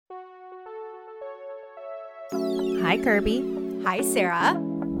Hi, Kirby. Hi, Sarah.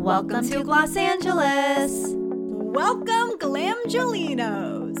 Welcome to Los Angeles. Welcome,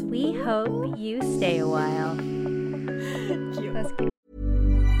 Glamgelinos. We hope you stay a while. Cute. That's cute.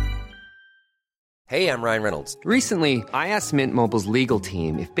 Hey, I'm Ryan Reynolds. Recently, I asked Mint Mobile's legal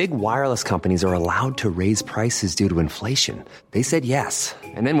team if big wireless companies are allowed to raise prices due to inflation. They said yes.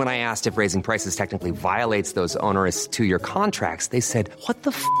 And then when I asked if raising prices technically violates those onerous 2-year contracts, they said, "What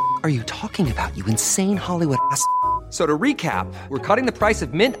the f*** are you talking about, you insane Hollywood ass?" So to recap, we're cutting the price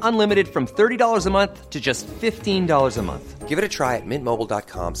of Mint Unlimited from $30 a month to just $15 a month. Give it a try at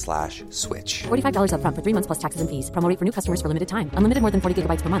mintmobile.com/switch. $45 up front for 3 months plus taxes and fees. Promo rate for new customers for limited time. Unlimited more than 40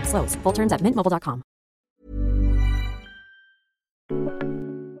 gigabytes per month. Slows full terms at mintmobile.com.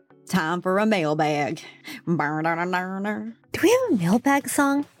 Time for a mailbag. Do we have a mailbag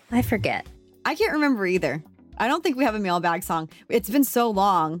song? I forget. I can't remember either. I don't think we have a mailbag song. It's been so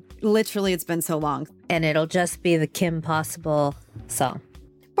long. Literally, it's been so long. And it'll just be the Kim Possible song.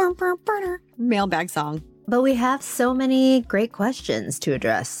 Mailbag song. But we have so many great questions to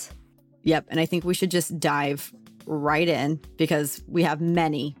address. Yep, and I think we should just dive right in because we have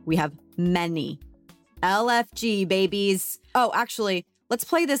many. We have many. LFG, babies. Oh, actually, let's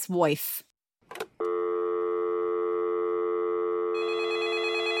play this voice.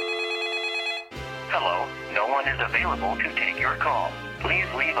 Hello, no one is available to take your call. Please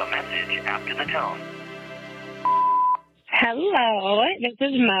leave a message after the tone. Hello, this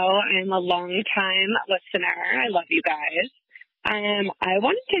is Mo. I'm a long-time listener. I love you guys. I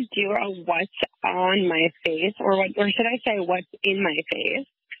wanted to do a what's on my face, or should I say what's in my face.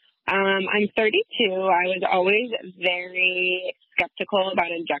 I'm 32. I was always very skeptical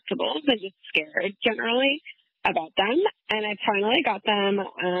about injectables and just scared generally about them. And I finally got them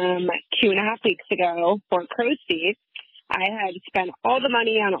 2.5 weeks ago for crow's feet. I had spent all the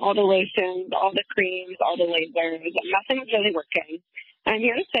money on all the lotions, all the creams, all the lasers, and nothing was really working. I'm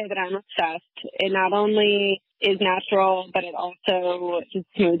here to say that I'm obsessed. It not only is natural, but it also just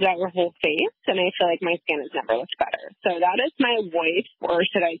smooths out your whole face, and I feel like my skin has never looked better. So that is my voice, or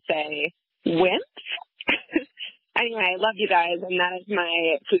should I say, wimp? Anyway, I love you guys, and that is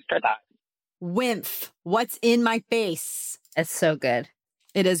my food for thought. Wimph. What's in my face? It's so good.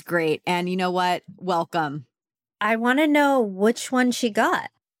 It is great. And you know what? Welcome. I want to know which one she got.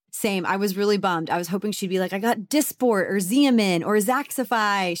 Same. I was really bummed. I was hoping she'd be like, I got Dysport or Xeomin or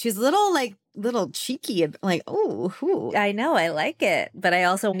Zaxify. She's little cheeky, like, ooh. I know, I like it, but I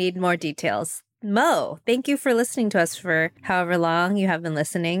also need more details. Mo, thank you for listening to us for however long you have been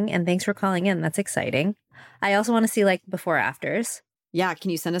listening, and thanks for calling in. That's exciting. I also want to see like before afters. Yeah, can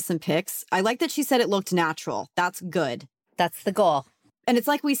you send us some pics? I like that she said it looked natural. That's good. That's the goal. And it's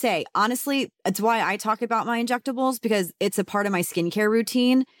like we say, honestly, it's why I talk about my injectables because it's a part of my skincare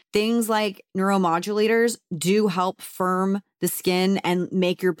routine. Things like neuromodulators do help firm the skin and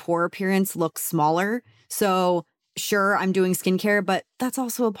make your pore appearance look smaller. So sure, I'm doing skincare, but that's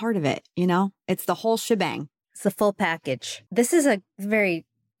also a part of it. You know, it's the whole shebang. It's the full package. This is a very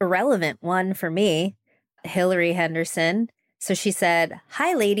relevant one for me. Hillary Henderson. So she said,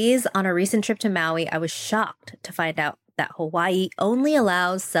 "Hi, ladies. On a recent trip to Maui, I was shocked to find out that Hawaii only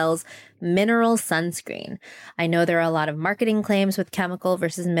sells mineral sunscreen. I know there are a lot of marketing claims with chemical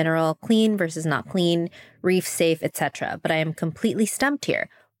versus mineral, clean versus not clean, reef safe, etc. But I am completely stumped here.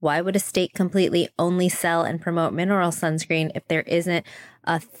 Why would a state completely only sell and promote mineral sunscreen if there isn't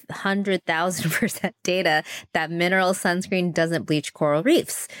 100,000% data that mineral sunscreen doesn't bleach coral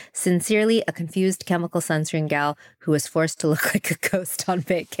reefs? Sincerely, a confused chemical sunscreen gal who was forced to look like a ghost on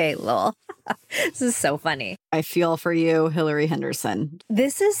vacay, lol." This is so funny. I feel for you, Hillary Henderson.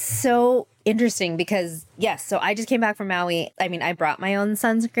 This is so interesting because, yes, so I just came back from Maui. I mean, I brought my own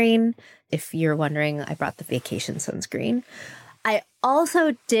sunscreen. If you're wondering, I brought the vacation sunscreen. I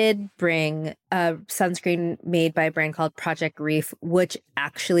also did bring a sunscreen made by a brand called Project Reef, which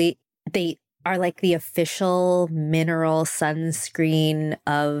actually they are like the official mineral sunscreen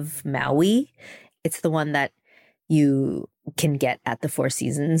of Maui. It's the one that you can get at the Four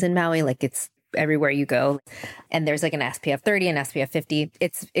Seasons in Maui. Like it's everywhere you go. And there's like an SPF 30 and SPF 50.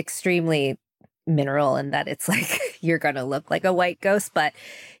 It's extremely mineral in that it's like you're going to look like a white ghost, but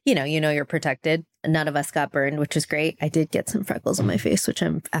you know you're protected. None of us got burned, which is great. I did get some freckles on my face, which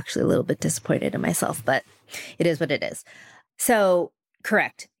I'm actually a little bit disappointed in myself, but it is what it is. So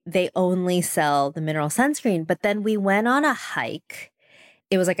correct. They only sell the mineral sunscreen, but then we went on a hike.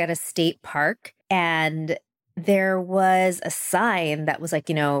 It was like at a state park and there was a sign that was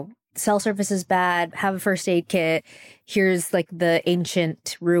like, cell surface is bad, have a first aid kit. Here's like the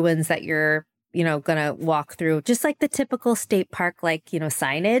ancient ruins that you're, gonna walk through, just like the typical state park, like,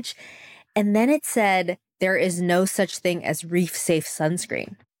 signage. And then it said, there is no such thing as reef safe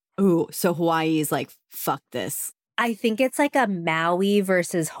sunscreen. Ooh, so Hawaii is like, fuck this. I think it's like a Maui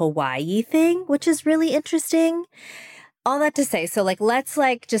versus Hawaii thing, which is really interesting. All that to say, so like, let's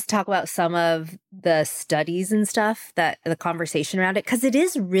like just talk about some of the studies and stuff, that the conversation around it, because it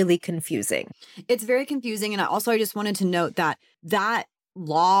is really confusing. It's very confusing. And I just wanted to note that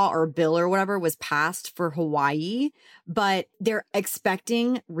law or bill or whatever was passed for Hawaii, but they're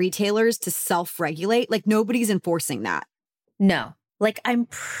expecting retailers to self-regulate. Like nobody's enforcing that. No, like I'm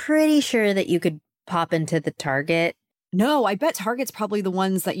pretty sure that you could pop into the Target. No, I bet Target's probably the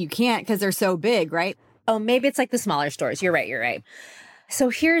ones that you can't because they're so big, right? Oh, maybe it's like the smaller stores. You're right. So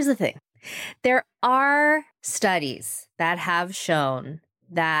here's the thing. There are studies that have shown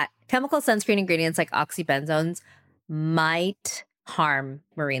that chemical sunscreen ingredients like oxybenzones might harm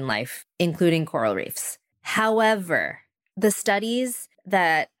marine life, including coral reefs. However, the studies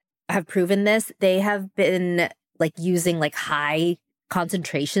that have proven this, they have been like using like high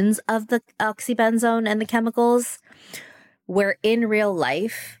concentrations of the oxybenzone and the chemicals, where in real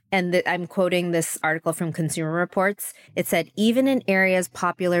life, and I'm quoting this article from Consumer Reports, it said, even in areas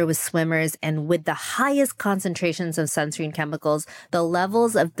popular with swimmers and with the highest concentrations of sunscreen chemicals, the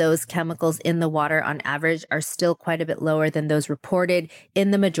levels of those chemicals in the water on average are still quite a bit lower than those reported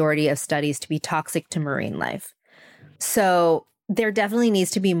in the majority of studies to be toxic to marine life. So there definitely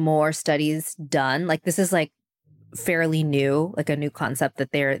needs to be more studies done. Like this is like fairly new, like a new concept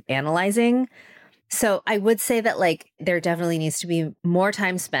that they're analyzing. So I would say that like there definitely needs to be more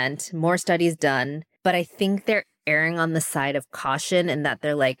time spent, more studies done, but I think they're erring on the side of caution in that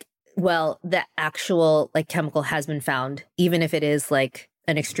they're like, well, the actual like chemical has been found, even if it is like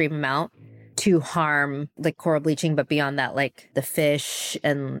an extreme amount, to harm like coral bleaching, but beyond that, like the fish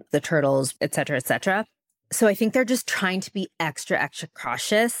and the turtles, et cetera, et cetera. So I think they're just trying to be extra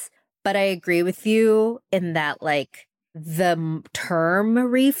cautious. But I agree with you in that like the term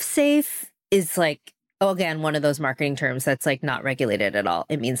reef safe is like, again, one of those marketing terms that's like not regulated at all.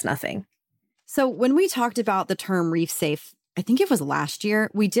 It means nothing. So when we talked about the term reef safe, I think it was last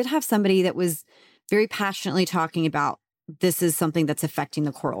year, we did have somebody that was very passionately talking about this is something that's affecting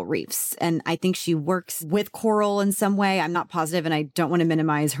the coral reefs. And I think she works with coral in some way. I'm not positive and I don't want to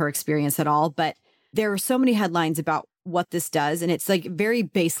minimize her experience at all, but there are so many headlines about what this does. And it's like very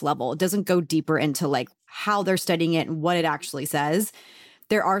base level. It doesn't go deeper into like how they're studying it and what it actually says.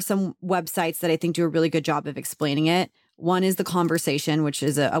 There are some websites that I think do a really good job of explaining it. One is The Conversation, which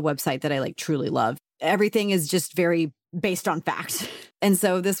is a website that I like truly love. Everything is just very based on fact. And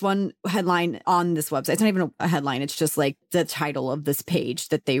so this one headline on this website, it's not even a headline. It's just like the title of this page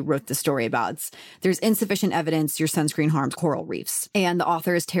that they wrote the story about. There's insufficient evidence your sunscreen harms coral reefs. And the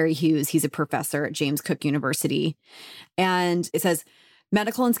author is Terry Hughes. He's a professor at James Cook University. And it says,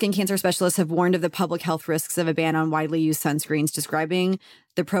 medical and skin cancer specialists have warned of the public health risks of a ban on widely used sunscreens, describing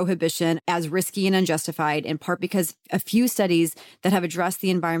the prohibition as risky and unjustified, in part because a few studies that have addressed the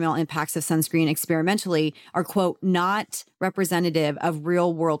environmental impacts of sunscreen experimentally are, quote, not representative of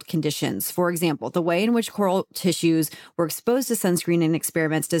real world conditions. For example, the way in which coral tissues were exposed to sunscreen in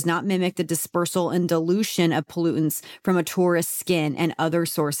experiments does not mimic the dispersal and dilution of pollutants from a tourist's skin and other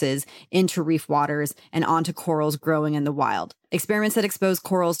sources into reef waters and onto corals growing in the wild. Experiments that expose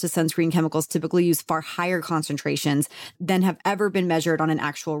corals to sunscreen chemicals typically use far higher concentrations than have ever been measured on an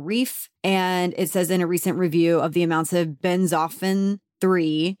actual reef. And it says in a recent review of the amounts of benzofen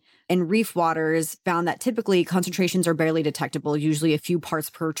 3 in reef waters found that typically concentrations are barely detectable, usually a few parts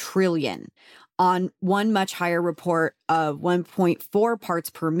per trillion. On one much higher report of 1.4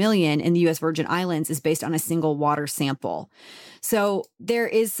 parts per million in the U.S. Virgin Islands is based on a single water sample. So there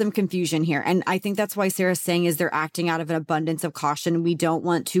is some confusion here. And I think that's why Sarah's saying is they're acting out of an abundance of caution. We don't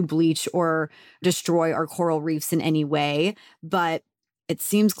want to bleach or destroy our coral reefs in any way. But it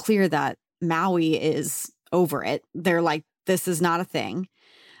seems clear that Maui is over it. They're like, this is not a thing.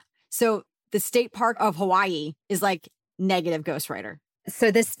 So the state park of Hawaii is like negative ghostwriter.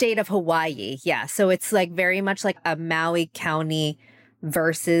 So the state of Hawaii, yeah. So it's like very much like a Maui County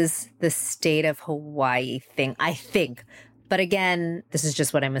versus the state of Hawaii thing, I think. But again, this is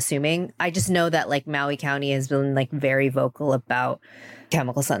just what I'm assuming. I just know that like Maui County has been like very vocal about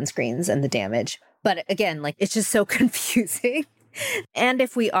chemical sunscreens and the damage. But again, like it's just so confusing. And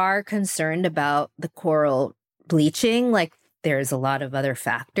if we are concerned about the coral bleaching, like there's a lot of other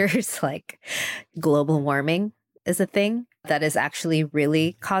factors like global warming is a thing that is actually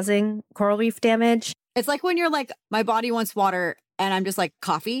really causing coral reef damage. It's like when you're like, my body wants water and I'm just like,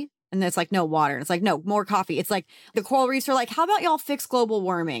 coffee. And it's like, no, water. And it's like, no, more coffee. It's like the coral reefs are like, how about y'all fix global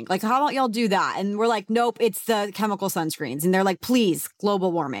warming? Like, how about y'all do that? And we're like, nope, it's the chemical sunscreens. And they're like, please,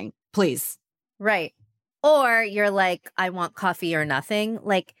 global warming, please. Right. Or you're like, I want coffee or nothing.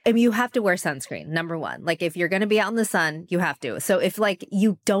 Like, I mean, you have to wear sunscreen, number one. Like, if you're going to be out in the sun, you have to. So if like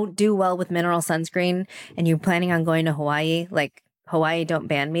you don't do well with mineral sunscreen and you're planning on going to Hawaii, like Hawaii, don't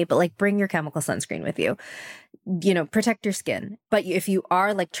ban me, but like bring your chemical sunscreen with you. You know, protect your skin. But if you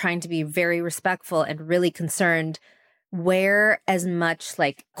are like trying to be very respectful and really concerned, wear as much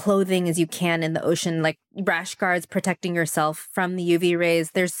like clothing as you can in the ocean, like rash guards protecting yourself from the UV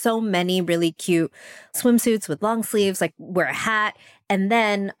rays. There's so many really cute swimsuits with long sleeves, like wear a hat. And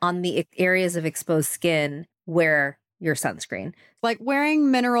then on the areas of exposed skin, wear your sunscreen. Like wearing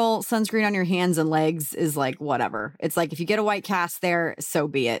mineral sunscreen on your hands and legs is like whatever. It's like if you get a white cast there, so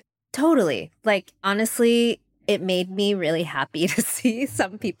be it. Totally. Like honestly, it made me really happy to see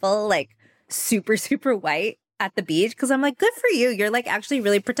some people like super, super white at the beach, because I'm like, good for you. You're like actually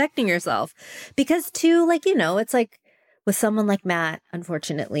really protecting yourself. Because too, like, you know, it's like with someone like Matt,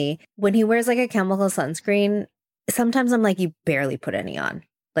 unfortunately, when he wears like a chemical sunscreen, sometimes I'm like, you barely put any on.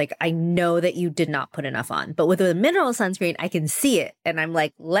 Like, I know that you did not put enough on. But with a mineral sunscreen, I can see it. And I'm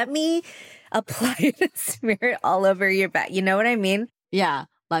like, let me apply it and smear it all over your back. You know what I mean? Yeah.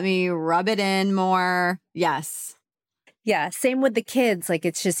 Let me rub it in more. Yes. Yeah, same with the kids. Like,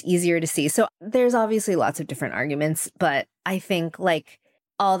 it's just easier to see. So there's obviously lots of different arguments, but I think like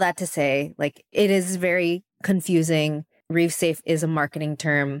all that to say, like, it is very confusing. Reef safe is a marketing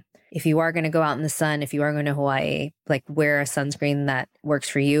term. If you are going to go out in the sun, if you are going to Hawaii, like wear a sunscreen that works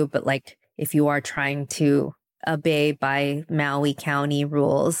for you. But like, if you are trying to obey by Maui County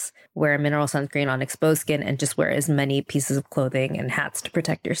rules, wear a mineral sunscreen on exposed skin and just wear as many pieces of clothing and hats to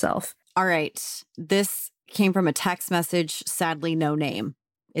protect yourself. All right. This came from a text message, sadly no name.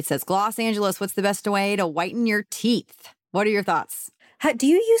 It says, Los Angeles, what's the best way to whiten your teeth? What are your thoughts? Do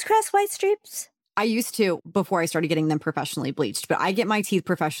you use Crest White Strips? I used to before I started getting them professionally bleached, but I get my teeth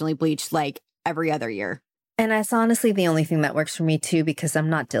professionally bleached like every other year. And that's honestly the only thing that works for me too, because I'm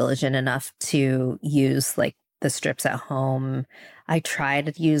not diligent enough to use like the strips at home. I try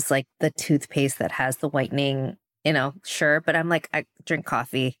to use like the toothpaste that has the whitening, you know, sure. But I'm like, I drink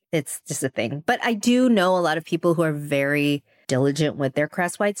coffee. It's just a thing. But I do know a lot of people who are very diligent with their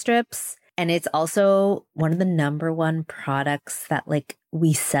Crest White Strips. And it's also one of the number one products that like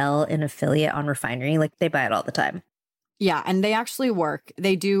we sell in affiliate on Refinery. Like they buy it all the time. Yeah. And they actually work.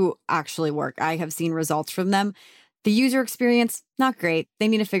 They do actually work. I have seen results from them. The user experience, not great. They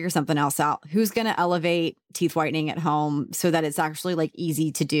need to figure something else out. Who's going to elevate teeth whitening at home so that it's actually like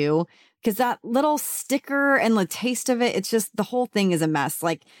easy to do? Because that little sticker and the taste of it, it's just the whole thing is a mess.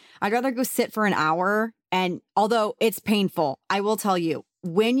 Like I'd rather go sit for an hour. And although it's painful, I will tell you,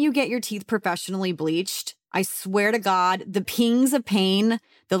 when you get your teeth professionally bleached, I swear to God, the pings of pain,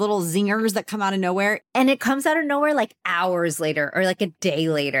 the little zingers that come out of nowhere. And it comes out of nowhere like hours later or like a day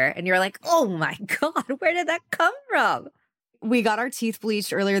later. And you're like, oh my God, where did that come from? We got our teeth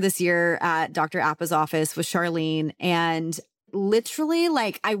bleached earlier this year at Dr. Appa's office with Charlene. And literally,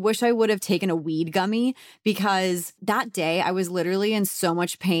 like, I wish I would have taken a weed gummy because that day I was literally in so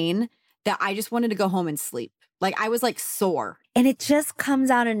much pain that I just wanted to go home and sleep. Like I was like sore. And it just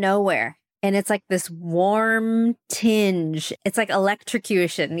comes out of nowhere. And it's like this warm tinge. It's like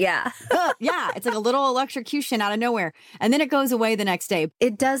electrocution. Yeah. Yeah. It's like a little electrocution out of nowhere. And then it goes away the next day.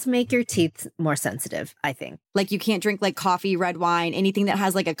 It does make your teeth more sensitive, I think. Like you can't drink like coffee, red wine, anything that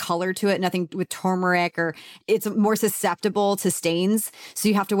has like a color to it, nothing with turmeric, or it's more susceptible to stains. So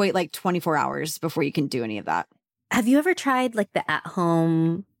you have to wait like 24 hours before you can do any of that. Have you ever tried like the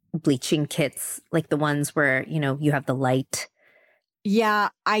at-home bleaching kits, like the ones where, you know, you have the light? Yeah,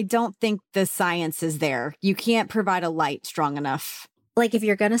 I don't think the science is there. You can't provide a light strong enough. Like if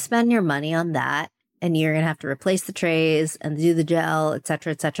you're going to spend your money on that and you're going to have to replace the trays and do the gel, et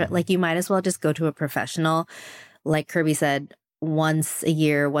cetera, like you might as well just go to a professional. Like Kirby said, once a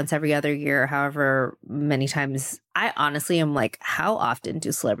year, once every other year, however many times. I honestly am like, how often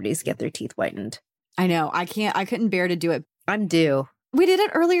do celebrities get their teeth whitened? I know. I couldn't bear to do it. I'm due. We did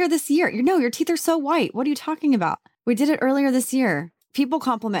it earlier this year. Your teeth are so white. What are you talking about? We did it earlier this year. People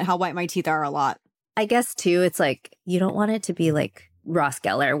compliment how white my teeth are a lot. I guess, too, it's like you don't want it to be like Ross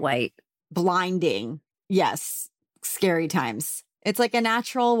Geller white. Blinding. Yes. Scary times. It's like a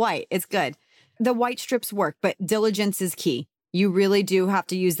natural white. It's good. The white strips work, but diligence is key. You really do have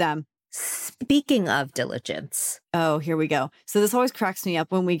to use them. Speaking of diligence. Oh, here we go. So this always cracks me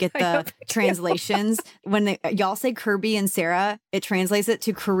up when we get the translations. When y'all say Kirby and Sarah, it translates it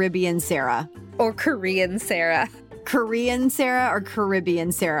to Caribbean Sarah. Or Korean Sarah. Korean Sarah or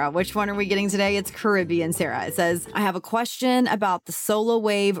Caribbean Sarah? Which one are we getting today? It's Caribbean Sarah. It says, I have a question about the Solar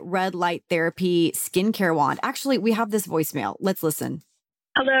Wave Red Light Therapy skincare wand. Actually, we have this voicemail. Let's listen.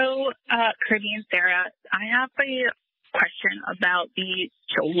 Hello, Kirby and Sarah. I have a question about the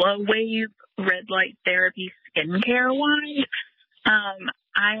SolaWave red light therapy skincare wand.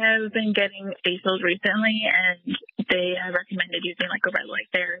 I have been getting facials recently, and they have recommended using like a red light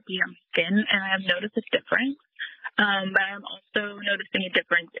therapy on my skin, and I have noticed a difference. But I'm also noticing a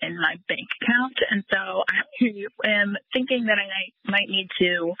difference in my bank account, and so I am thinking that I might need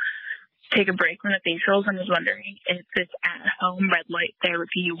to take a break from the facials, and was wondering if this at-home red light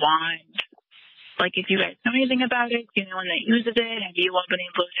therapy wand, like if you guys know anything about it, you know anyone that uses it, have you all been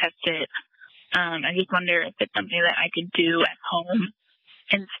able to test it? I just wonder if it's something that I could do at home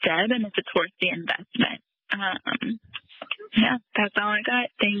instead, and if it's worth the investment. Yeah, that's all I got.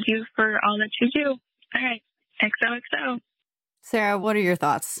 Thank you for all that you do. All right, XOXO. Sarah, what are your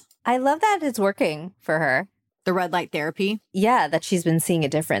thoughts? I love that it's working for her. The red light therapy? Yeah, that she's been seeing a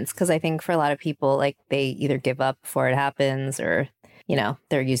difference. Because I think for a lot of people, like they either give up before it happens or, you know,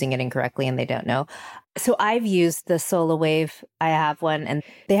 they're using it incorrectly and they don't know. So I've used the SolaWave. I have one, and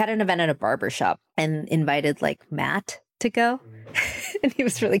they had an event at a barbershop and invited like Matt to go. And he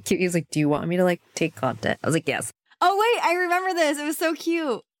was really cute. He was like, "Do you want me to like take content?" I was like, "Yes." Oh, wait, I remember this. It was so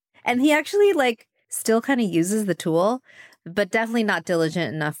cute. And he actually like still kind of uses the tool, but definitely not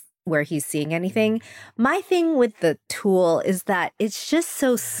diligent enough where he's seeing anything. My thing with the tool is that it's just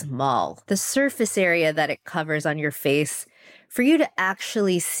so small. The surface area that it covers on your face, for you to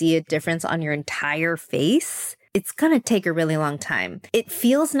actually see a difference on your entire face, it's going to take a really long time. It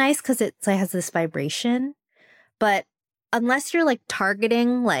feels nice because it has this vibration, but unless you're like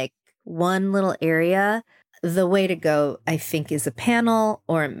targeting like one little area, the way to go, I think, is a panel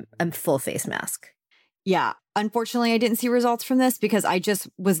or a full face mask. Yeah. Unfortunately, I didn't see results from this because I just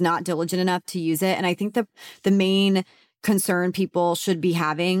was not diligent enough to use it. And I think the main concern people should be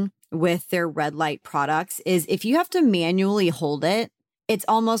having with their red light products is if you have to manually hold it, it's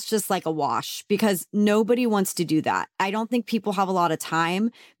almost just like a wash because nobody wants to do that. I don't think people have a lot of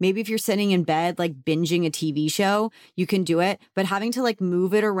time. Maybe if you're sitting in bed, like binging a TV show, you can do it. But having to like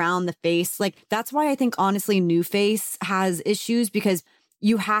move it around the face, like that's why I think honestly NuFace has issues because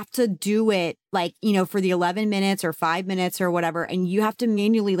you have to do it like, you know, for the 11 minutes or 5 minutes or whatever. And you have to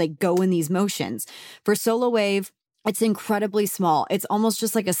manually like go in these motions. For SolaWave, it's incredibly small. It's almost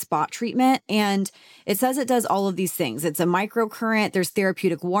just like a spot treatment. And it says it does all of these things. It's a microcurrent. There's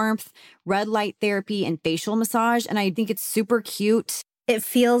therapeutic warmth, red light therapy, and facial massage. And I think it's super cute. It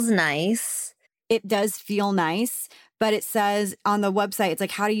feels nice. It does feel nice. But it says on the website, it's like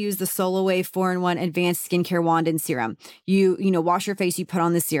how to use the SolaWave 4-in-1 advanced skincare wand and serum. You wash your face, you put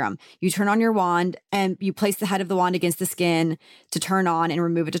on the serum. You turn on your wand and you place the head of the wand against the skin to turn on and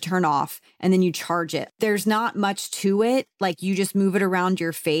remove it to turn off. And then you charge it. There's not much to it. Like you just move it around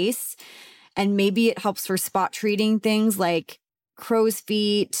your face. And maybe it helps for spot treating things like crow's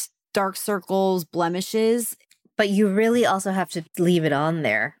feet, dark circles, blemishes. But you really also have to leave it on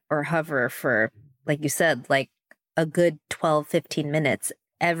there or hover for, like you said, like a good 12, 15 minutes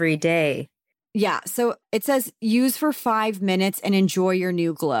every day. Yeah. So it says use for 5 minutes and enjoy your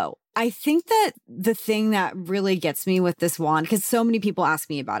new glow. I think that the thing that really gets me with this wand, because so many people ask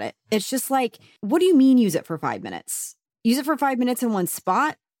me about it, it's just like, what do you mean use it for 5 minutes? Use it for 5 minutes in one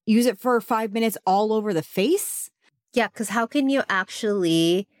spot? Use it for 5 minutes all over the face? Yeah, because how can you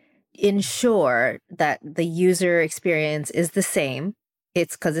actually ensure that the user experience is the same?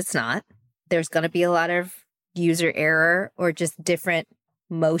 It's because it's not. There's going to be a lot of user error or just different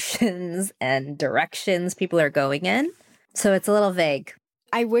motions and directions people are going in. So it's a little vague.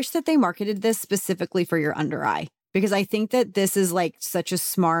 I wish that they marketed this specifically for your under eye because I think that this is like such a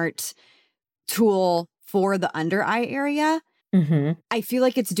smart tool for the under eye area. Mm-hmm. I feel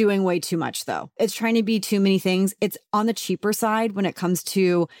like it's doing way too much though. It's trying to be too many things. It's on the cheaper side when it comes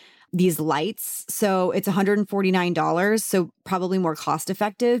to these lights. So it's $149. So probably more cost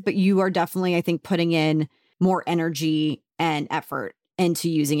effective, but you are definitely, I think, putting in more energy and effort into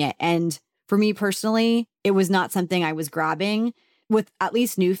using it. And for me personally, it was not something I was grabbing. With at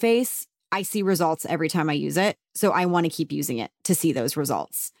least NuFace, I see results every time I use it. So I want to keep using it to see those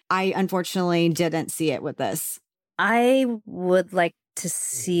results. I unfortunately didn't see it with this. I would like to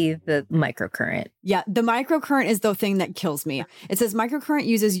see the microcurrent. Yeah, the microcurrent is the thing that kills me. It says microcurrent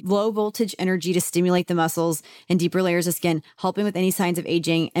uses low voltage energy to stimulate the muscles and deeper layers of skin, helping with any signs of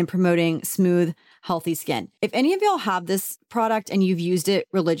aging and promoting smooth, healthy skin. If any of y'all have this product and you've used it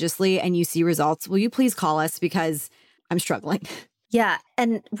religiously and you see results, will you please call us because I'm struggling. Yeah,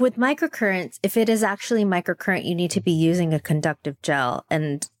 and with microcurrents, if it is actually microcurrent, you need to be using a conductive gel,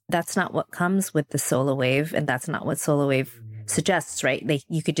 and that's not what comes with the SolaWave, and that's not what SolaWave suggests, right?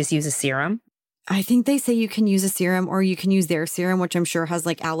 You could just use a serum. I think they say you can use a serum or you can use their serum, which I'm sure has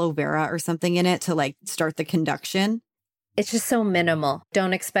like aloe vera or something in it to like start the conduction. It's just so minimal.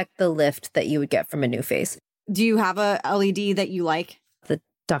 Don't expect the lift that you would get from a NuFace. Do you have a LED that you like? The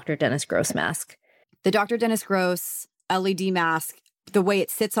Dr. Dennis Gross mask. The Dr. Dennis Gross LED mask, the way it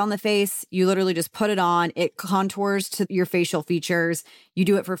sits on the face, you literally just put it on. It contours to your facial features. You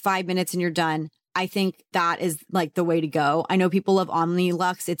do it for 5 minutes and you're done. I think that is like the way to go. I know people love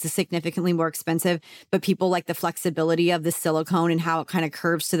Omnilux. It's significantly more expensive, but people like the flexibility of the silicone and how it kind of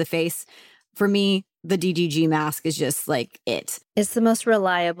curves to the face. For me, the DDG mask is just like it. It's the most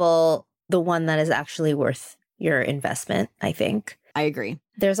reliable, the one that is actually worth your investment, I think. I agree.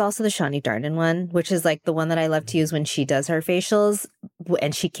 There's also the Shani Darden one, which is like the one that I love to use when she does her facials,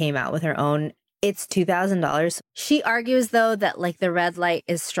 and she came out with her own. It's $2,000. She argues, though, that like the red light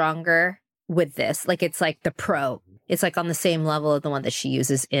is stronger with this. Like it's like the pro. It's like on the same level of the one that she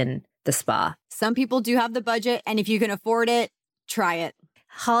uses in the spa. Some people do have the budget, and if you can afford it, try it.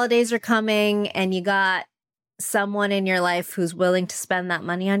 Holidays are coming and you got someone in your life who's willing to spend that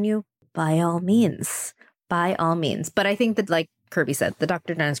money on you, by all means. By all means. But I think that, like Kirby said, the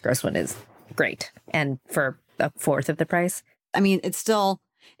Dr. Dennis Gross one is great. And for a fourth of the price. I mean, it's still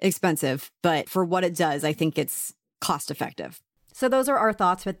expensive, but for what it does, I think it's cost effective. So those are our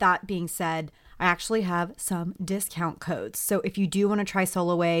thoughts. With that being said, I actually have some discount codes. So if you do want to try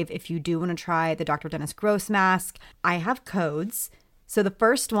SoloWave, if you do want to try the Dr. Dennis Gross mask, I have codes. So the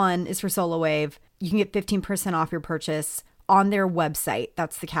first one is for SoloWave. You can get 15% off your purchase on their website.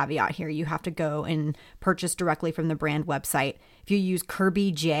 That's the caveat here. You have to go and purchase directly from the brand website. If you use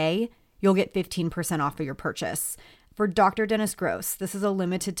Kirby J, you'll get 15% off of your purchase. For Dr. Dennis Gross, this is a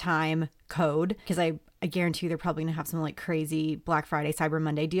limited time code because I guarantee you they're probably going to have some like crazy Black Friday, Cyber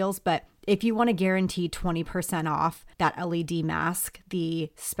Monday deals. But if you want to guarantee 20% off that LED mask,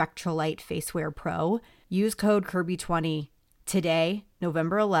 the Spectralite Facewear Pro, use code Kirby20 today,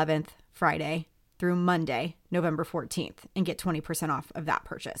 November 11th, Friday, through Monday, November 14th, and get 20% off of that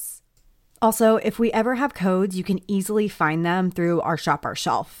purchase. Also, if we ever have codes, you can easily find them through our Shop Our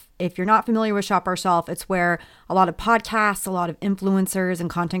Shelf. If you're not familiar with Shop Our Shelf, it's where a lot of podcasts, a lot of influencers and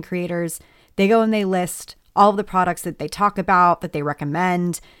content creators, they go and they list all of the products that they talk about, that they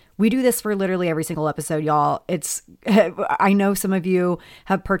recommend. We do this for literally every single episode, y'all. I know some of you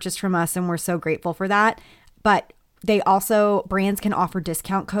have purchased from us and we're so grateful for that. But brands can offer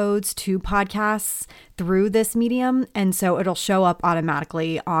discount codes to podcasts through this medium. And so it'll show up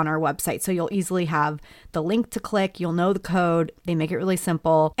automatically on our website. So you'll easily have the link to click. You'll know the code. They make it really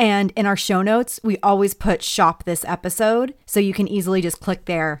simple. And in our show notes, we always put shop this episode. So you can easily just click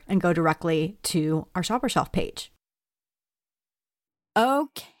there and go directly to our Shop Our Shelf page.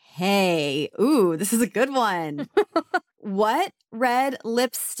 Okay. Ooh, this is a good one. What red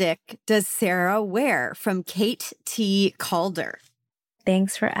lipstick does Sarah wear? From Kate T. Calder.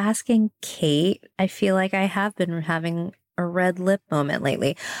 Thanks for asking, Kate. I feel like I have been having a red lip moment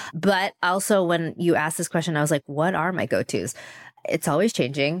lately. But also when you asked this question, I was like, what are my go-tos? It's always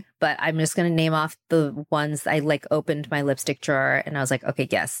changing, but I'm just going to name off the ones I like opened my lipstick drawer and I was like, okay,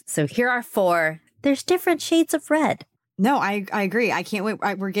 yes. So here are 4. There's different shades of red. No, I agree. I can't wait.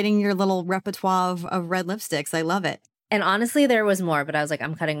 We're getting your little repertoire of red lipsticks. I love it. And honestly, there was more, but I was like,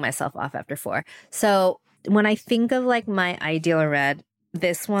 I'm cutting myself off after 4. So when I think of like my ideal red,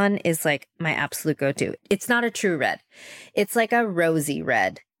 this one is like my absolute go-to. It's not a true red. It's like a rosy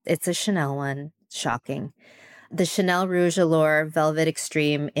red. It's a Chanel one. Shocking. The Chanel Rouge Allure Velvet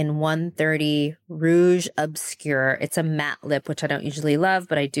Extreme in 130 Rouge Obscure. It's a matte lip, which I don't usually love,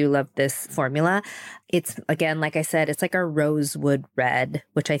 but I do love this formula. It's, again, like I said, it's like a rosewood red,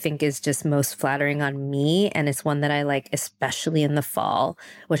 which I think is just most flattering on me. And it's one that I like, especially in the fall,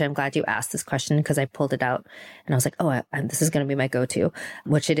 which I'm glad you asked this question because I pulled it out and I was like, oh, this is going to be my go-to,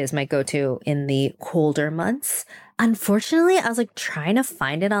 which it is my go-to in the colder months. Unfortunately, I was like trying to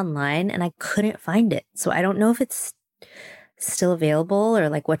find it online and I couldn't find it. So I don't know if it's still available or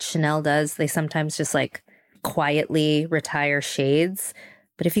like what Chanel does. They sometimes just like quietly retire shades.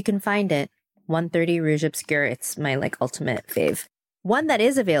 But if you can find it, 130 Rouge Obscure, it's my like ultimate fave. One that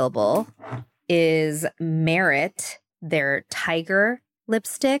is available is Merit, their Tiger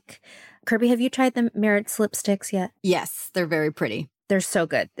lipstick. Kirby, have you tried the Merit's lipsticks yet? Yes, they're very pretty. They're so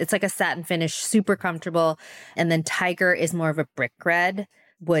good. It's like a satin finish, super comfortable. And then Tiger is more of a brick red,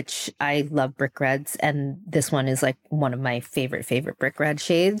 which I love brick reds. And this one is like one of my favorite brick red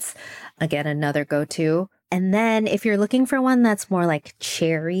shades. Again, another go-to. And then if you're looking for one that's more like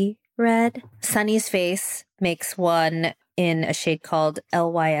cherry red, Sunny's Face makes one in a shade called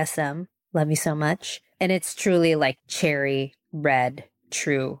LYSM. Love you so much. And it's truly like cherry red.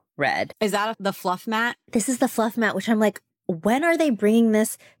 true red. Is that the Fluff Matte? This is the Fluff Matte, which I'm like, when are they bringing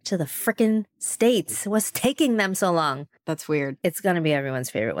this to the frickin' States? What's taking them so long? That's weird. It's going to be everyone's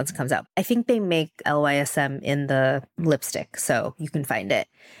favorite once it comes out. I think they make LYSM in the lipstick, so you can find it.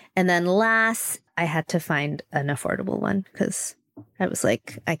 And then last, I had to find an affordable one because I was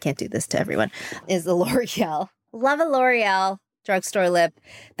like, I can't do this to everyone, is the L'Oreal. Love a L'Oreal drugstore lip.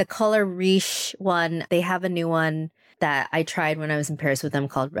 The color Riche one, they have a new one that I tried when I was in Paris with them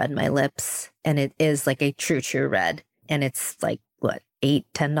called Red My Lips. And it is like a true red. And it's like, what,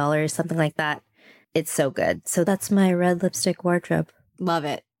 $8-10, something like that. It's so good. So that's my red lipstick wardrobe. Love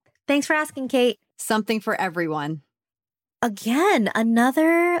it. Thanks for asking, Kate. Something for everyone. Again,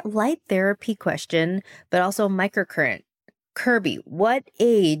 another light therapy question, but also microcurrent. Kirby, what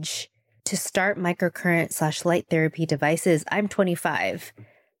age to start microcurrent / light therapy devices? I'm 25.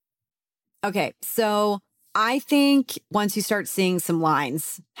 Okay, so I think once you start seeing some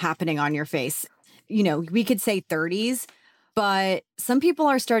lines happening on your face, you know, we could say 30s, but some people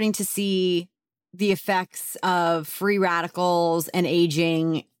are starting to see the effects of free radicals and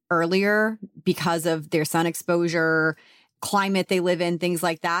aging earlier because of their sun exposure, climate they live in, things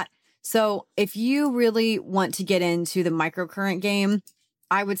like that. So if you really want to get into the microcurrent game,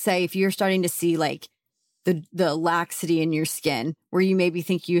 I would say if you're starting to see like the laxity in your skin, where you maybe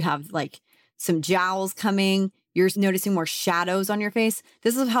think you have like some jowls coming, you're noticing more shadows on your face.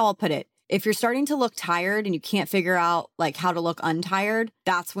 This is how I'll put it. If you're starting to look tired and you can't figure out like how to look untired,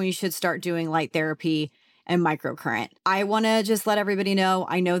 that's when you should start doing light therapy and microcurrent. I want to just let everybody know,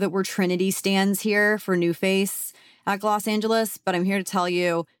 I know that we're Trinity stands here for NuFace at Gloss Angeles, but I'm here to tell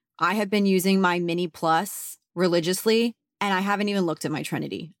you, I have been using my Mini Plus religiously, and I haven't even looked at my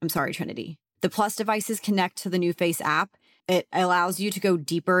Trinity. I'm sorry, Trinity. The Plus devices connect to the NuFace app. It allows you to go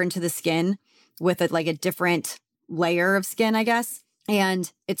deeper into the skin with a different layer of skin, I guess.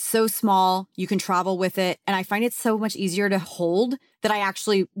 And it's so small, you can travel with it. And I find it so much easier to hold that I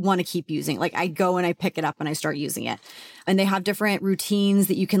actually want to keep using. Like I go and I pick it up and I start using it. And they have different routines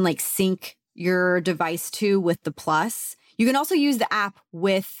that you can like sync your device to with the Plus. You can also use the app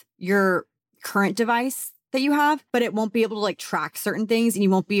with your current device that you have, but it won't be able to like track certain things and you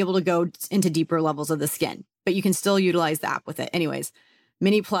won't be able to go into deeper levels of the skin, but you can still utilize the app with it. Anyways,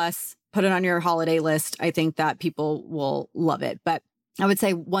 Mini Plus, put it on your holiday list. I think that people will love it. But I would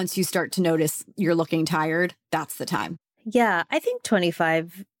say once you start to notice you're looking tired, that's the time. Yeah, I think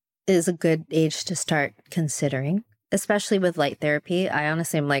 25 is a good age to start considering, especially with light therapy. I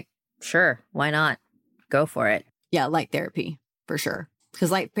honestly am like, sure, why not? Go for it. Yeah, light therapy for sure.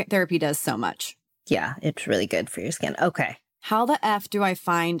 Because light therapy does so much. Yeah, it's really good for your skin. Okay. How the F do I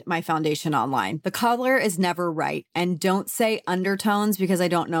find my foundation online? The color is never right. And don't say undertones because I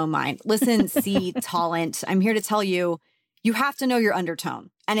don't know mine. Listen, C Talent, I'm here to tell you, you have to know your undertone.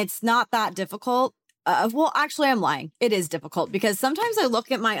 And it's not that difficult. Well, actually, I'm lying. It is difficult because sometimes I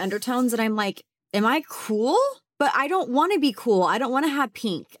look at my undertones and I'm like, am I cool? But I don't want to be cool. I don't want to have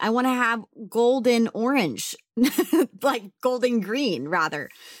pink. I want to have golden orange, like golden green,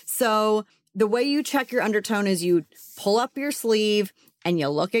 rather. So the way you check your undertone is you pull up your sleeve and you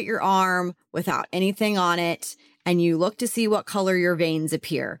look at your arm without anything on it. And you look to see what color your veins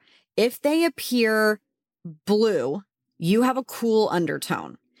appear. If they appear blue, you have a cool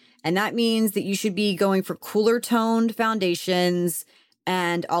undertone. And that means that you should be going for cooler toned foundations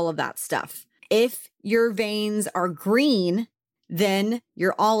and all of that stuff. If your veins are green, then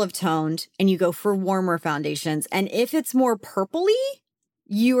you're olive toned and you go for warmer foundations. And if it's more purpley,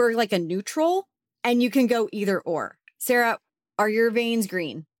 you are like a neutral and you can go either or. Sarah, are your veins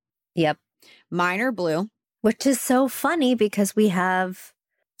green? Yep. Mine are blue. Which is so funny because we have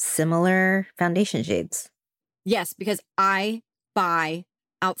similar foundation shades. Yes, because I buy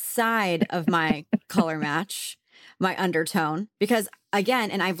outside of my color match, my undertone, because again,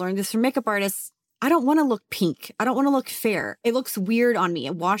 and I've learned this from makeup artists, I don't want to look pink. I don't want to look fair. It looks weird on me.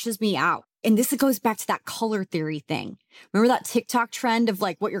 It washes me out. And this goes back to that color theory thing. Remember that TikTok trend of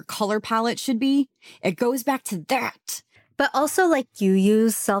like what your color palette should be? It goes back to that. But also like you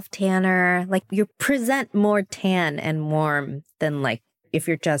use self-tanner, like you present more tan and warm than like if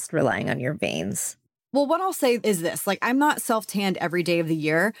you're just relying on your veins. Well, what I'll say is this, like I'm not self-tanned every day of the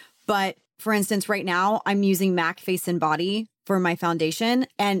year, but for instance, right now I'm using MAC Face and Body for my foundation.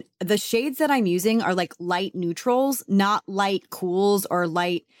 And the shades that I'm using are like light neutrals, not light cools or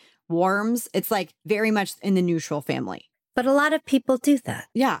light warms. It's like very much in the neutral family. But a lot of people do that.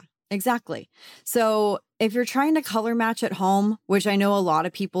 Yeah, exactly. So if you're trying to color match at home, which I know a lot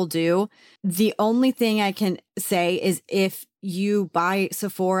of people do, the only thing I can say is if you buy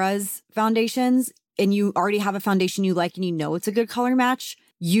Sephora's foundations, and you already have a foundation you like and you know it's a good color match,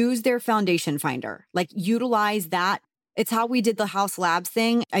 use their foundation finder. Like utilize that. It's how we did the House Labs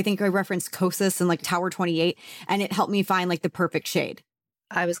thing. I think I referenced Kosas and like Tower 28, and it helped me find like the perfect shade.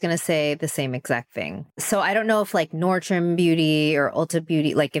 I was going to say the same exact thing. So I don't know if like Nordstrom Beauty or Ulta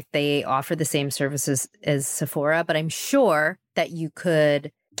Beauty, like if they offer the same services as Sephora, but I'm sure that you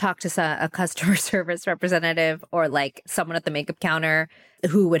could talk to a customer service representative or like someone at the makeup counter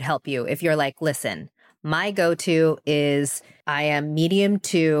who would help you if you're like, listen, my go-to is I am medium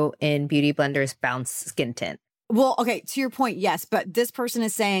 2 in Beauty Blender's Bounce Skin Tint. Well, okay, to your point, yes, but this person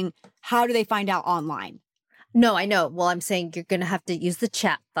is saying, how do they find out online? No, I know. Well, I'm saying you're going to have to use the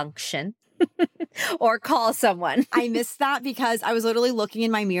chat function or call someone. I missed that because I was literally looking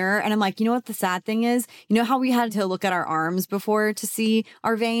in my mirror and I'm like, you know what the sad thing is? You know how we had to look at our arms before to see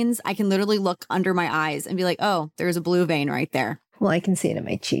our veins? I can literally look under my eyes and be like, oh, there's a blue vein right there. Well, I can see it in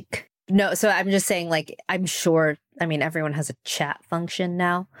my cheek. No, so I'm just saying, like, I'm sure, I mean, everyone has a chat function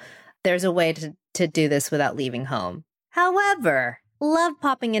now. There's a way to do this without leaving home. However, love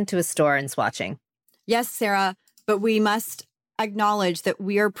popping into a store and swatching. Yes, Sarah, but we must acknowledge that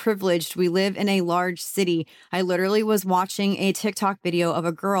we are privileged. We live in a large city. I literally was watching a TikTok video of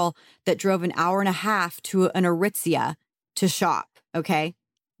a girl that drove an hour and a half to an Aritzia to shop. Okay.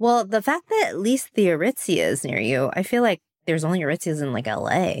 Well, the fact that at least the Aritzia is near you, I feel like there's only Aritzias in like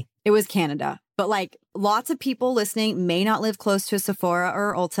LA. It was Canada. But like lots of people listening may not live close to a Sephora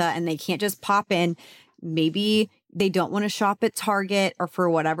or Ulta and they can't just pop in. Maybe they don't want to shop at Target or for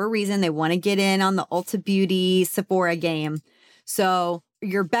whatever reason, they want to get in on the Ulta Beauty Sephora game. So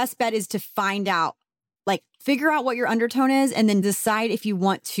your best bet is to find out, like figure out what your undertone is and then decide if you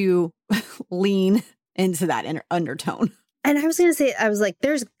want to lean into that undertone. And I was going to say, I was like,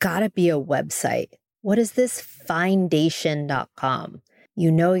 there's got to be a website. What is this? Findation.com.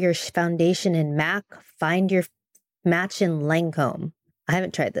 You know your foundation in MAC, find your match in Lancome. I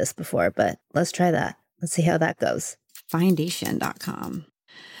haven't tried this before, but let's try that. Let's see how that goes. Findation.com.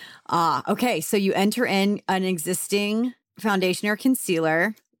 Okay. So you enter in an existing foundation or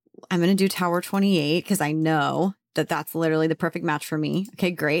concealer. I'm going to do Tower 28 because I know that that's literally the perfect match for me.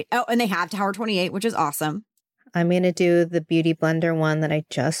 Okay, great. Oh, and they have Tower 28, which is awesome. I'm going to do the Beauty Blender one that I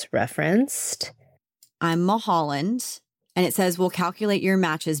just referenced. I'm Mulholland. And it says, we'll calculate your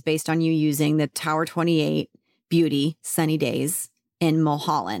matches based on you using the Tower 28 Beauty Sunny Days in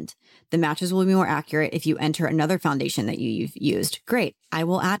Mulholland. The matches will be more accurate if you enter another foundation that you've used. Great. I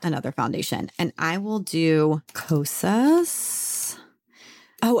will add another foundation and I will do Kosas.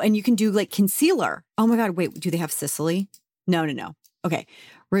 Oh, and you can do like concealer. Oh my God. Wait, do they have Sicily? No. Okay.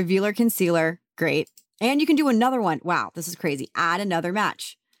 Revealer concealer. Great. And you can do another one. Wow. This is crazy. Add another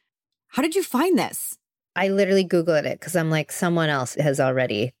match. How did you find this? I literally Googled it because I'm like, someone else has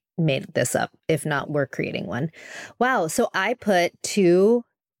already made this up. If not, we're creating one. Wow. So I put 2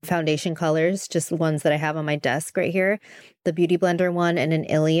 foundation colors, just the ones that I have on my desk right here, the Beauty Blender one and an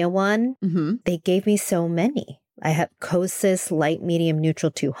Ilia one. Mm-hmm. They gave me so many. I have Kosas Light Medium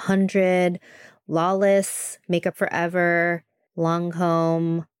Neutral 200, Lawless, Makeup Forever,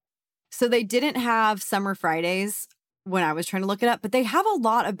 Lancome. So they didn't have Summer Fridays when I was trying to look it up, but they have a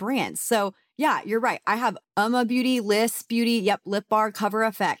lot of brands. So yeah, you're right. I have Beauty, Liss Beauty, yep, Lip Bar, Cover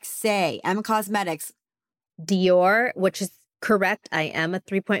FX, Say, M Cosmetics. Dior, which is correct. I am a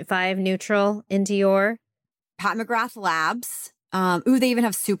 3.5 neutral in Dior. Pat McGrath Labs. They even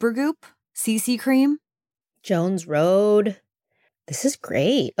have Supergoop, CC Cream. Jones Road. This is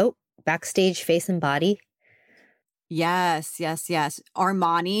great. Oh, Backstage Face and Body. Yes.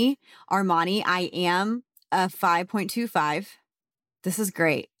 Armani, I am a 5.25. This is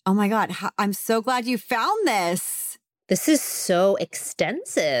great. Oh my God. I'm so glad you found this. This is so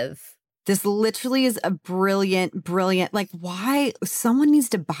extensive. This literally is a brilliant, like why someone needs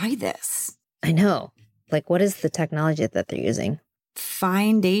to buy this. I know. Like what is the technology that they're using?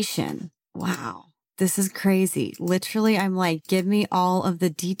 Foundation. Wow. This is crazy. Literally, I'm like, give me all of the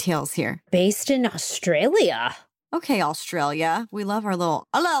details here. Based in Australia. Okay, Australia. We love our little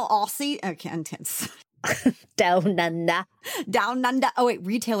Aussie. Okay, intense. Down under. Down under. Oh, wait,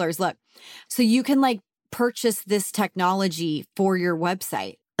 retailers, look. So you can like purchase this technology for your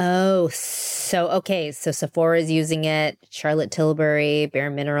website. Oh, so, okay. So Sephora is using it. Charlotte Tilbury,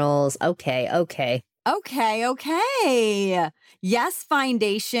 Bare Minerals. Okay. Yes,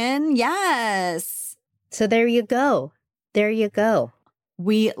 foundation. Yes. So there you go.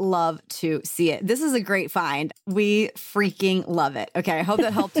 We love to see it. This is a great find. We freaking love it. Okay, I hope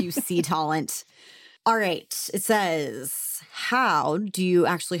that helped you see talent. All right, it says, how do you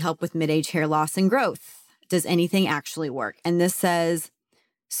actually help with mid-age hair loss and growth? Does anything actually work? And this says,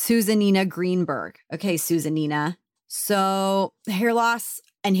 Susanina Greenberg. Okay, Susanina. So hair loss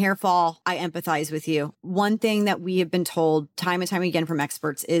and hair fall, I empathize with you. One thing that we have been told time and time again from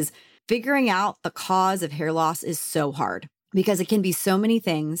experts is figuring out the cause of hair loss is so hard because it can be so many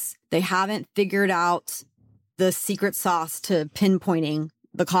things. They haven't figured out the secret sauce to pinpointing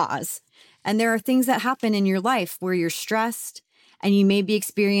the cause. And there are things that happen in your life where you're stressed and you may be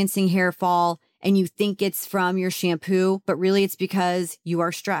experiencing hair fall and you think it's from your shampoo, but really it's because you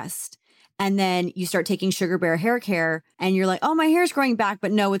are stressed. And then you start taking Sugar Bear hair care and you're like, oh, my hair's growing back.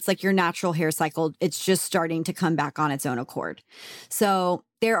 But no, it's like your natural hair cycle. It's just starting to come back on its own accord. So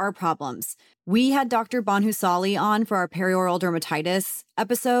there are problems. We had Dr. Bonhusali on for our perioral dermatitis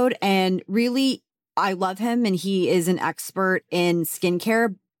episode. And really, I love him and he is an expert in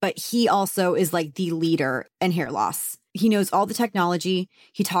skincare, but he also is like the leader in hair loss. He knows all the technology.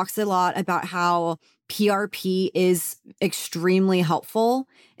 He talks a lot about how PRP is extremely helpful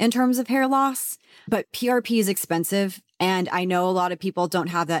in terms of hair loss, but PRP is expensive. And I know a lot of people don't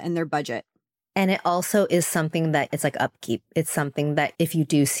have that in their budget. And it also is something that it's like upkeep. It's something that if you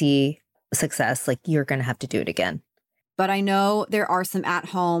do see success, like you're going to have to do it again. But I know there are some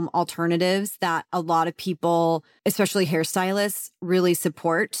at-home alternatives that a lot of people, especially hairstylists, really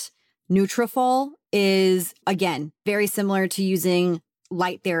support. Nutrafol is, again, very similar to using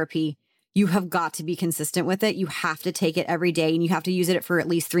light therapy. You have got to be consistent with it. You have to take it every day and you have to use it for at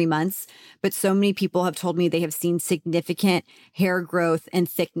least 3 months. But so many people have told me they have seen significant hair growth and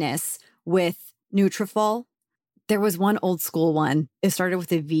thickness with Nutrafol. There was one old school one. It started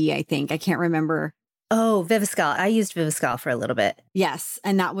with a V, I think. I can't remember. Oh, Viviscal. I used Viviscal for a little bit. Yes.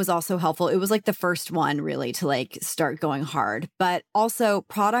 And that was also helpful. It was like the first one really to like start going hard. But also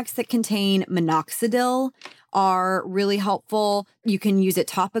products that contain minoxidil are really helpful. You can use it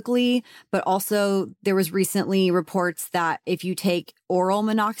topically, but also there was recently reports that if you take oral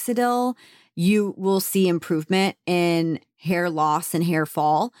minoxidil, you will see improvement in hair loss and hair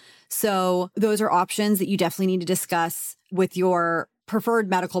fall. So those are options that you definitely need to discuss with your preferred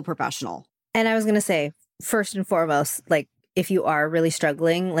medical professional. And I was going to say, first and foremost, like if you are really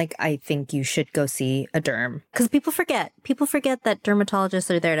struggling, like I think you should go see a derm because people forget that dermatologists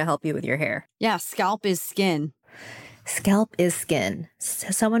are there to help you with your hair. Yeah. Scalp is skin. Scalp is skin.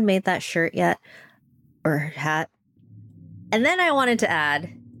 Has someone made that shirt yet or hat? And then I wanted to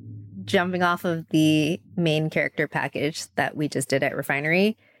add, jumping off of the main character package that we just did at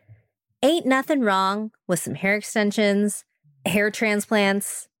Refinery, ain't nothing wrong with some hair extensions, hair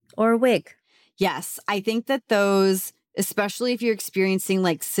transplants, or a wig. Yes, I think that those, especially if you're experiencing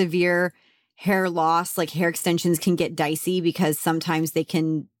like severe hair loss, like hair extensions can get dicey because sometimes they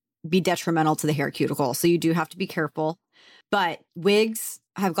can be detrimental to the hair cuticle. So you do have to be careful. But wigs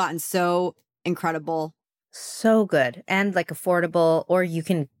have gotten so incredible. So good and like affordable, or you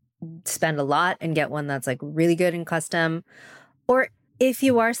can spend a lot and get one that's like really good and custom. Or if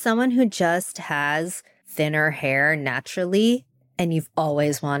you are someone who just has thinner hair naturally and you've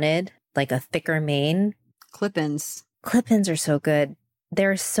always wanted like a thicker mane. Clip-ins. Clip-ins are so good. There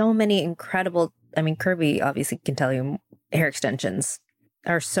are so many incredible, I mean, Kirby obviously can tell you hair extensions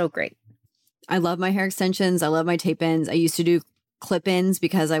are so great. I love my hair extensions. I love my tape-ins. I used to do clip-ins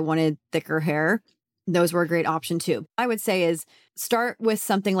because I wanted thicker hair. Those were a great option too. I would say is start with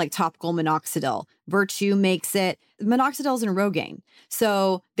something like topical minoxidil. Virtue makes it. Minoxidil is in Rogaine.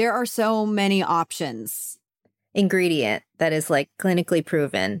 So there are so many options. Ingredient that is like clinically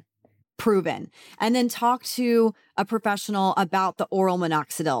proven. And then talk to a professional about the oral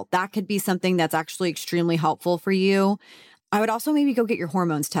minoxidil. That could be something that's actually extremely helpful for you. I would also maybe go get your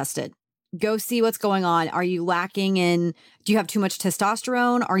hormones tested. Go see what's going on. Are you lacking in, do you have too much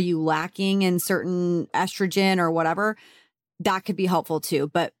testosterone? Are you lacking in certain estrogen or whatever? That could be helpful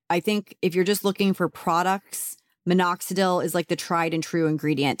too. But I think if you're just looking for products, minoxidil is like the tried and true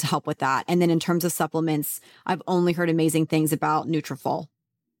ingredient to help with that. And then in terms of supplements, I've only heard amazing things about Nutrafol.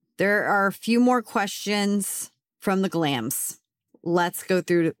 There are a few more questions from the Glams. Let's go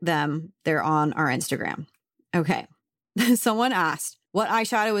through them. They're on our Instagram. Okay. Someone asked, what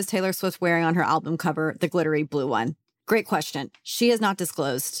eyeshadow is Taylor Swift wearing on her album cover, the glittery blue one? Great question. She has not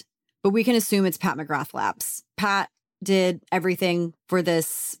disclosed, but we can assume it's Pat McGrath Labs. Pat did everything for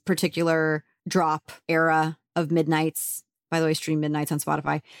this particular drop era of Midnights. By the way, stream Midnights on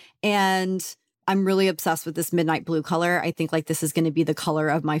Spotify. And I'm really obsessed with this midnight blue color. I think like this is going to be the color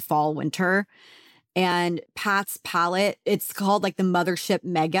of my fall winter. And Pat's palette, it's called like the Mothership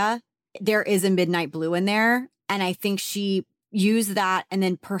Mega. There is a midnight blue in there. And I think she used that and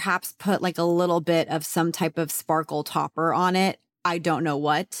then perhaps put like a little bit of some type of sparkle topper on it. I don't know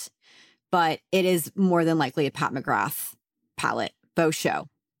what, but it is more than likely a Pat McGrath palette. Faux show.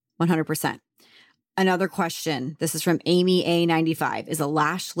 100%. Another question. This is from Amy A95. Is a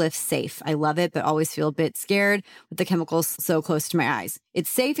lash lift safe? I love it, but always feel a bit scared with the chemicals so close to my eyes. It's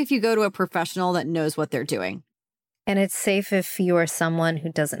safe if you go to a professional that knows what they're doing. And it's safe if you are someone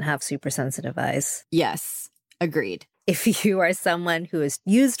who doesn't have super sensitive eyes. Yes, agreed. If you are someone who has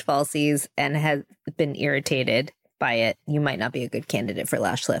used falsies and has been irritated by it, you might not be a good candidate for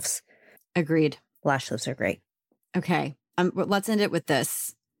lash lifts. Agreed. Lash lifts are great. Okay, let's end it with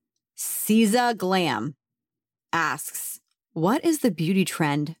this. Caesar Glam asks, what is the beauty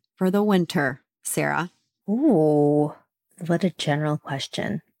trend for the winter, Sarah? Ooh, what a general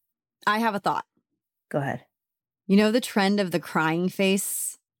question. I have a thought. Go ahead. You know the trend of the crying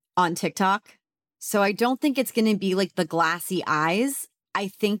face on TikTok? So I don't think it's going to be like the glassy eyes. I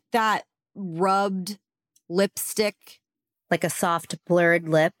think that rubbed lipstick, like a soft blurred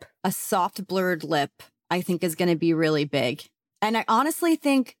lip. A soft blurred lip, I think is going to be really big. And I honestly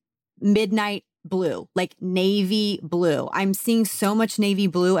think midnight blue, like navy blue. I'm seeing so much navy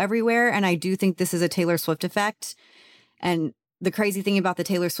blue everywhere. And I do think this is a Taylor Swift effect. And the crazy thing about the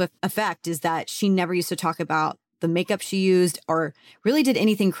Taylor Swift effect is that she never used to talk about the makeup she used or really did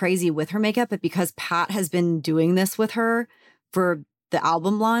anything crazy with her makeup. But because Pat has been doing this with her for the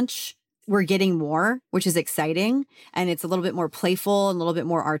album launch, we're getting more, which is exciting. And it's a little bit more playful and a little bit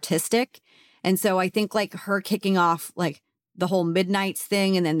more artistic. And so I think like her kicking off like the whole Midnights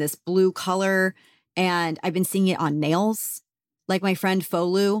thing and then this blue color. And I've been seeing it on nails. Like my friend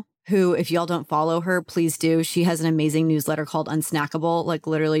Folu, who, if y'all don't follow her, please do. She has an amazing newsletter called Unsnackable. Like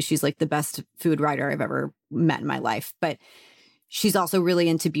literally, she's like the best food writer I've ever met in my life. But she's also really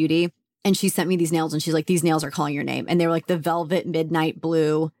into beauty. And she sent me these nails and she's like, these nails are calling your name. And they were like the velvet midnight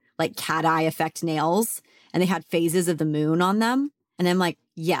blue, like cat eye effect nails. And they had phases of the moon on them. And I'm like,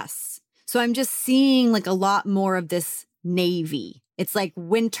 yes. So I'm just seeing like a lot more of this navy. It's like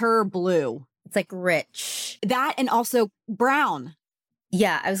winter blue. It's like rich. That and also brown.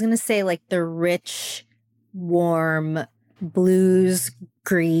 Yeah, I was going to say like the rich, warm blues,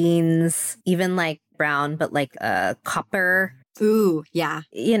 greens, even like brown, but like copper. Ooh, yeah.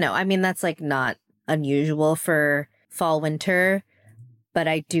 You know, I mean, that's like not unusual for fall, winter, but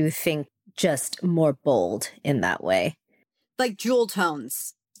I do think just more bold in that way. Like jewel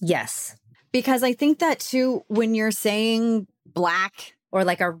tones. Yes. Because I think that too, when you're saying black or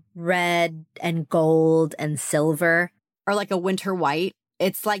like a red and gold and silver or like a winter white,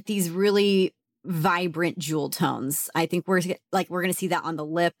 it's like these really vibrant jewel tones. I think we're going to see that on the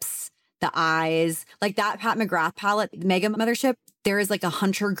lips, the eyes, like that Pat McGrath palette, the Mega Mothership. There is like a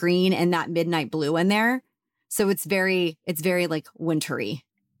hunter green and that midnight blue in there. So it's very like wintry.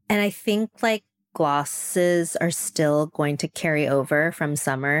 And I think like glosses are still going to carry over from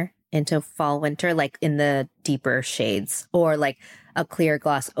summer into fall, winter, like in the deeper shades, or like a clear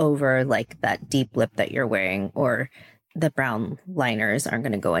gloss over like that deep lip that you're wearing, or the brown liners aren't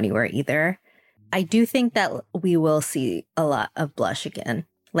going to go anywhere either. I do think that we will see a lot of blush again,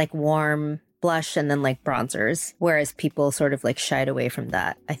 like warm blush and then like bronzers, whereas people sort of like shied away from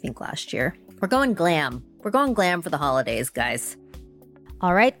that, I think, last year. We're going glam. We're going glam for the holidays, guys.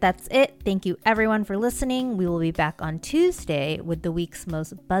 All right, that's it. Thank you everyone for listening. We will be back on Tuesday with the week's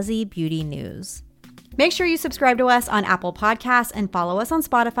most buzzy beauty news. Make sure you subscribe to us on Apple Podcasts and follow us on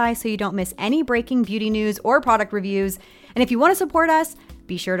Spotify so you don't miss any breaking beauty news or product reviews. And if you want to support us,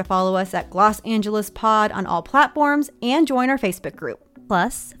 be sure to follow us at Los Angeles Pod on all platforms and join our Facebook group.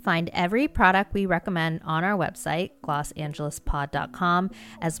 Plus, find every product we recommend on our website, LosAngelesPod.com,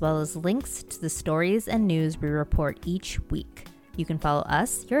 as well as links to the stories and news we report each week. You can follow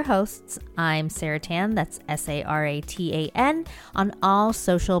us, your hosts. I'm Sarah Tan, that's Saratan, on all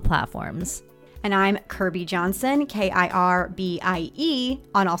social platforms. And I'm Kirby Johnson, Kirbie,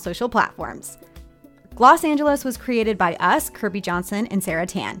 on all social platforms. Los Angeles was created by us, Kirby Johnson and Sarah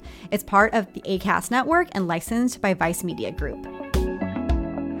Tan. It's part of the ACAST network and licensed by Vice Media Group.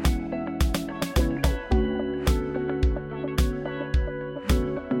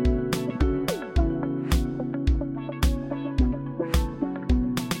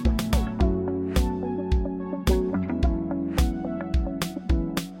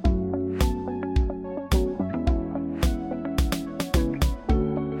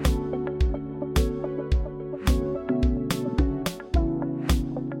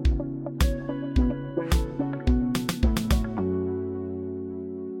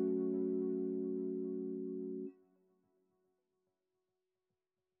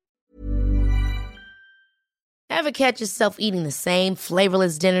 Ever catch yourself eating the same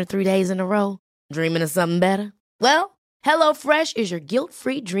flavorless dinner 3 days in a row? Dreaming of something better? Well, HelloFresh is your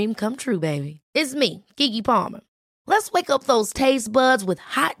guilt-free dream come true, baby. It's me, Keke Palmer. Let's wake up those taste buds with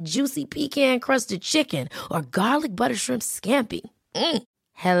hot, juicy pecan-crusted chicken or garlic butter shrimp scampi.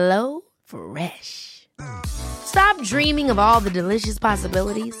 Hello Fresh. Stop dreaming of all the delicious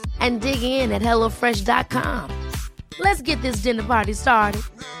possibilities and dig in at HelloFresh.com. Let's get this dinner party started.